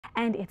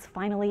And it's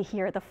finally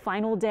here, the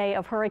final day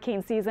of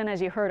hurricane season. As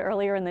you heard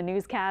earlier in the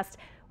newscast,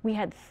 we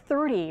had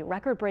 30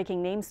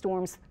 record-breaking named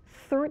storms,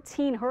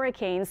 13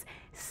 hurricanes,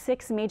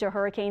 6 major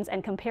hurricanes,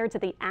 and compared to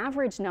the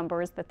average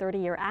numbers, the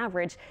 30-year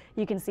average,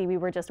 you can see we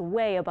were just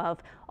way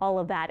above all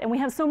of that. And we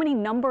have so many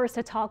numbers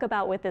to talk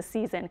about with this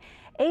season.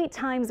 8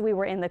 times we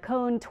were in the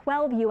cone,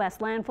 12 U.S.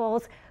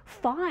 landfalls,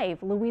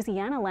 5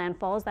 Louisiana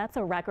landfalls, that's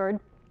a record.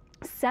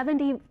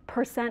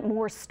 70%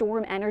 more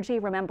storm energy.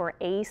 Remember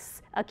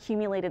ACE,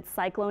 accumulated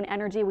cyclone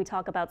energy, we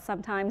talk about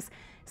sometimes,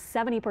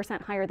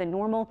 70% higher than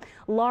normal.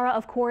 Laura,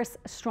 of course,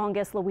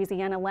 strongest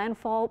Louisiana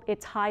landfall.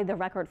 It tied the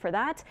record for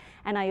that.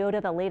 And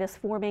Iota, the latest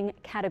forming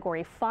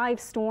Category 5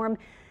 storm.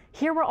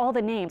 Here were all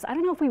the names. I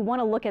don't know if we want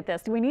to look at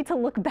this. Do we need to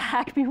look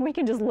back? Maybe we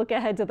can just look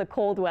ahead to the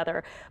cold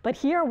weather. But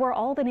here were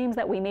all the names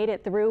that we made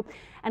it through.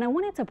 And I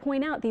wanted to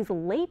point out these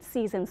late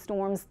season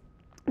storms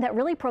that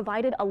really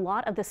provided a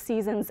lot of the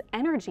season's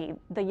energy.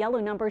 The yellow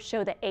numbers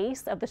show the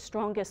ACE of the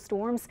strongest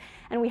storms,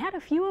 and we had a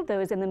few of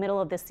those in the middle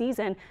of the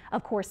season.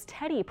 Of course,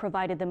 Teddy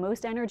provided the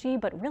most energy,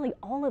 but really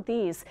all of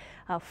these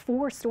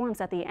 4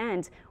 storms at the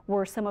end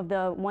were some of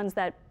the ones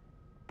that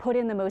put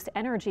in the most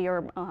energy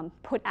or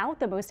put out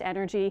the most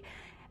energy.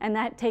 And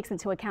that takes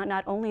into account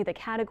not only the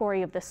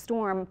category of the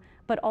storm,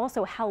 but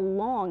also how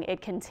long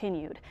it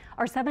continued.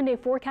 Our 7-day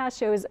forecast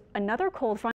shows another cold front